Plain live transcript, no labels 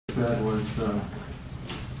said was,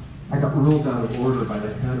 I got ruled out of order by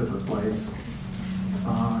the head of the place.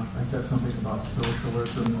 I said something about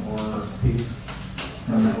socialism or peace,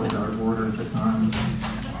 and that was our order at the time.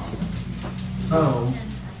 So,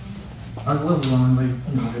 I was a little lonely,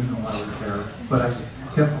 didn't know I was there, but I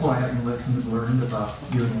kept quiet and listened and learned about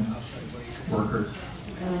unions, workers.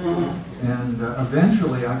 And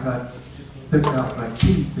eventually I got picked out by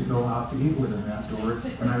Pete to go out to eat with him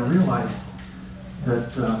afterwards, and I realized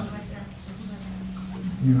that,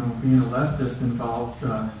 being a leftist involved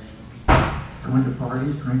going to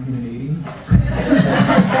parties, drinking and eating.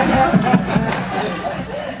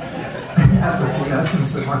 That was the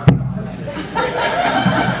essence of our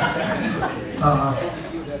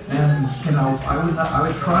and I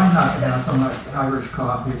would try not to have some like Irish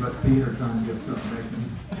coffee, but Pete or John gets to make me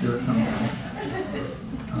do it sometimes.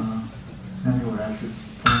 Anyway, I should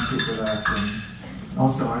thank you for that. And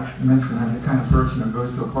also, I mentioned I'm the kind of person who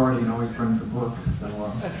goes to a party and always brings a book, so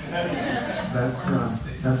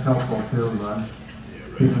that's helpful too.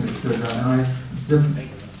 He understood that, and I didn't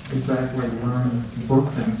exactly learn book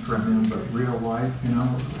things from him, but real life,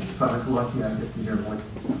 if I was lucky, I'd get to hear what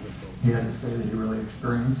he had to say that he really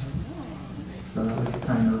experienced. So that was a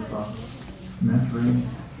kind of mentoring,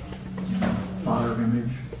 father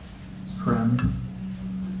image, friend.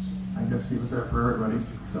 I guess he was there for everybody,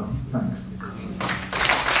 so thanks.